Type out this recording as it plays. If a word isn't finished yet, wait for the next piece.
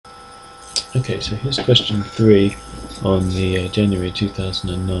Okay, so here's question 3 on the January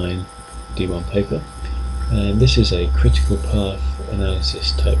 2009 D1 paper, and this is a critical path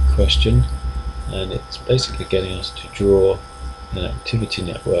analysis type question, and it's basically getting us to draw an activity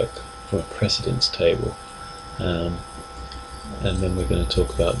network from a precedence table, and then we're going to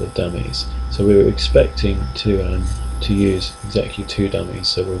talk about the dummies. So we were expecting to use exactly 2 dummies,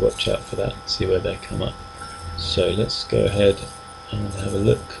 so we'll watch out for that and see where they come up. So let's go ahead and have a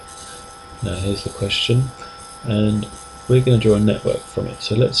look. Now here's the question, and we're going to draw a network from it.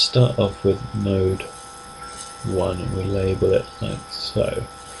 So let's start off with node 1 and we'll label it like so.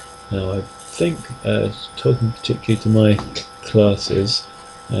 Now I think, talking particularly to my classes,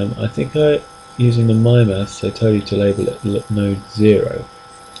 I think using the MyMaths they tell you to label it node 0.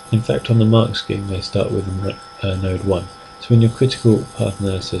 In fact, on the mark scheme they start with node 1. So in your critical path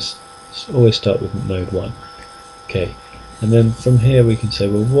analysis, always start with node 1. Okay. And then from here we can say,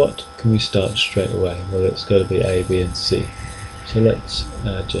 well, what can we start straight away? Well, it's got to be A, B and C. So let's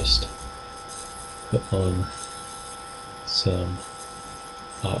just put on some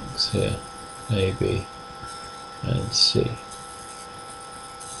arcs here, A, B and C.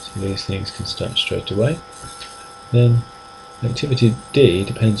 So these things can start straight away. Then activity D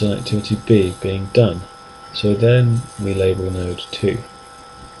depends on activity B being done. So then we label node 2.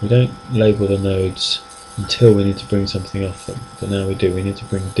 We don't label the nodes until we need to bring something off them, but now we do. We need to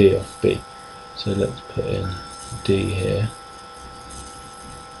bring D off B. So let's put in D here.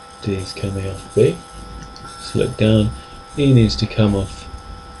 D is coming off B. So look down, E needs to come off,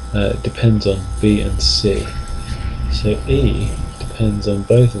 depends on B and C. So E depends on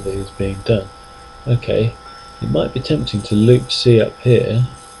both of these being done. Okay, it might be tempting to loop C up here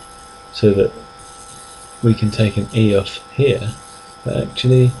so that we can take an E off here, but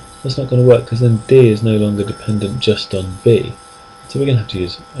actually that's not going to work because then D is no longer dependent just on B. So we're going to have to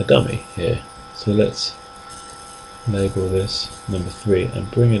use a dummy here. So let's label this number 3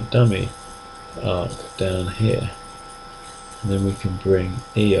 and bring a dummy arc down here. And then we can bring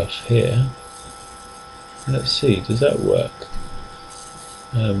E off here. Let's see, does that work?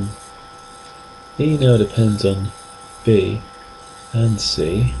 E now depends on B and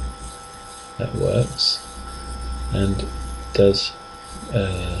C. That works. And does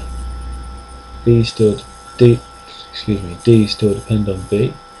D still depend on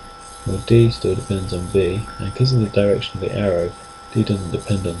B? Well, D still depends on B, and because of the direction of the arrow, D doesn't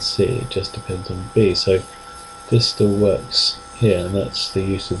depend on C, it just depends on B. So this still works here, and that's the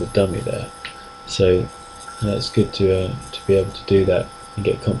use of the dummy there. So that's good to be able to do that and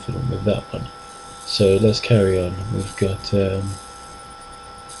get confident with that one. So let's carry on. We've got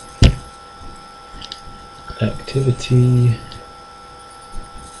activity.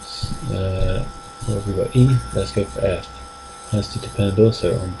 What have we got? E. Let's go for F. Has to depend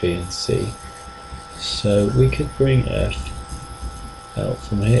also on B and C. So we could bring F out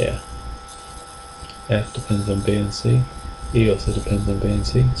from here. F depends on B and C. E also depends on B and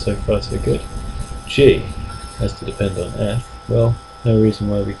C. So far so good. G has to depend on F. Well, no reason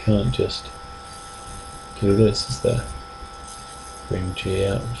why we can't just do this, is there? Bring G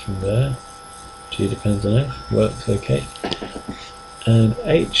out from there. G depends on F. Works okay. And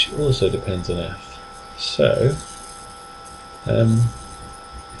H also depends on F. So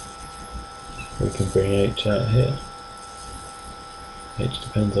we can bring H out here. H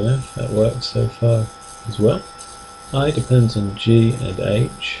depends on F. That works so far as well. I depends on G and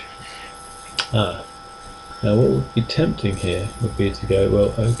H. Now what would be tempting here would be to go,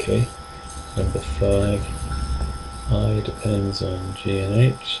 well, okay, number 5, I depends on G and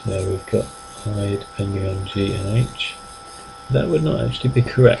H. Now we've got I depending on G and H. That would not actually be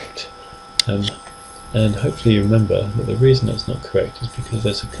correct. And hopefully you remember that the reason that's not correct is because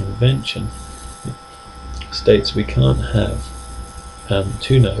there's a convention that states we can't have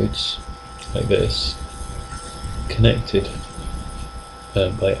 2 nodes like this connected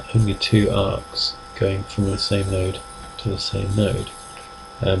by only 2 arcs going from the same node to the same node.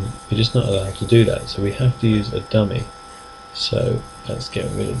 We're just not allowed to do that, so we have to use a dummy. So let's get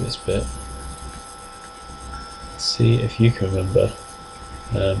rid of this bit. See if you can remember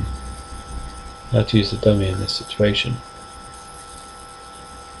how to use the dummy in this situation.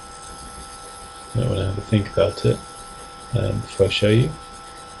 Might want to have a think about it before I show you.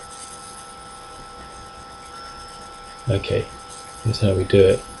 Okay, here's how we do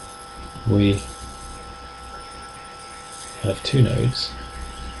it. We have 2 nodes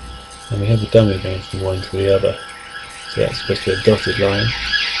and we have a dummy going from one to the other. So that's supposed to be a dotted line.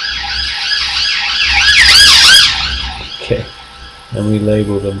 Okay, and we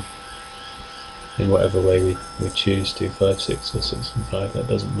label them in whatever way we choose to, 5, 6 or 6 and 5, that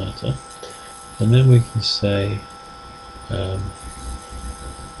doesn't matter. and then we can say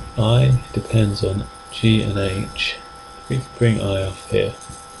I depends on G and H. We can bring I off here.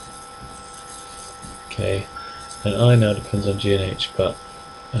 Okay, and I now depends on G and H, but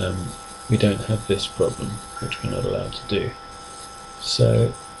we don't have this problem, which we're not allowed to do.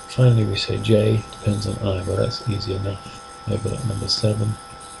 So finally we say J depends on I. Well, that's easy enough. Overlap number 7,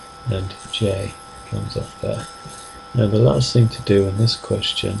 and J comes off there. Now the last thing to do in this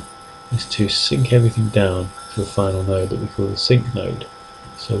question is to sync everything down to a final node that we call the sync node.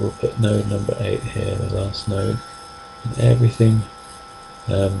 So we'll put node number 8 here, the last node, and everything,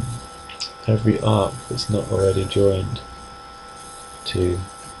 every arc that's not already joined to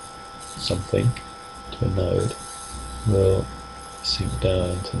something, to a node, will sync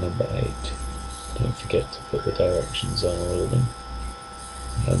down to number 8. Don't forget to put the directions on all of them.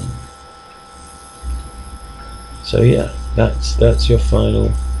 So yeah, that's your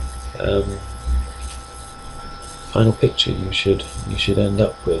final final picture you should end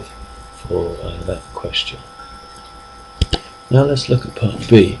up with for that question. Now let's look at part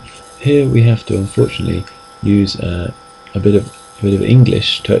B. Here we have to unfortunately use a bit of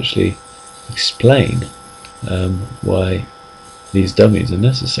English to actually explain why these dummies are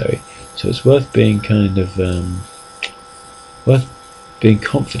necessary. So it's worth being being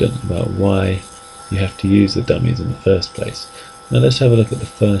confident about why you have to use the dummies in the first place. Now let's have a look at the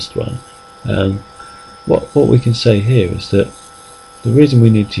first one. What we can say here is that the reason we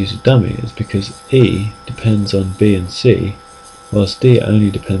need to use a dummy is because E depends on B and C, whilst D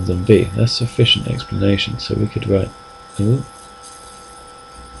only depends on B. That's sufficient explanation. So we could write, no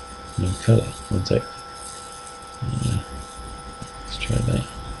colour, one sec. Let's try that.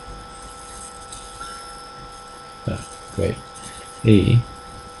 Great. E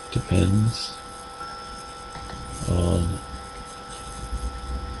depends on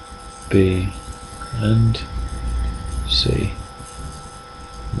B and C,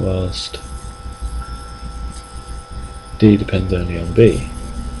 whilst D depends only on B.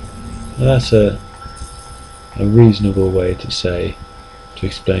 Now that's a reasonable way to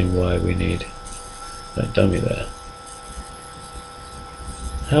explain why we need that dummy there.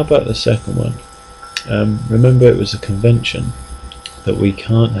 How about the second one? Remember, it was a convention that we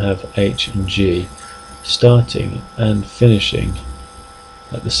can't have H and G starting and finishing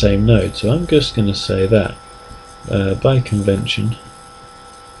at the same node. So I'm just going to say that by convention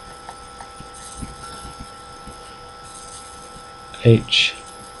H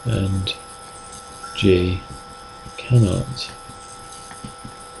and G cannot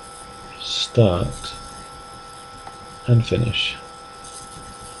start and finish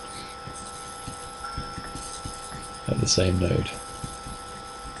at the same node.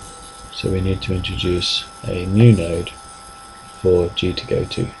 So we need to introduce a new node for G to go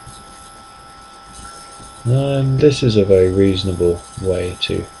to. And this is a very reasonable way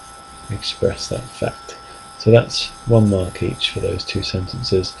to express that fact. So that's 1 mark each for those 2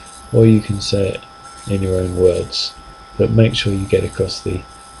 sentences, or you can say it in your own words, but make sure you get across the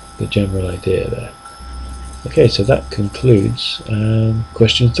general idea there. Okay, so that concludes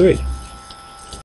question 3.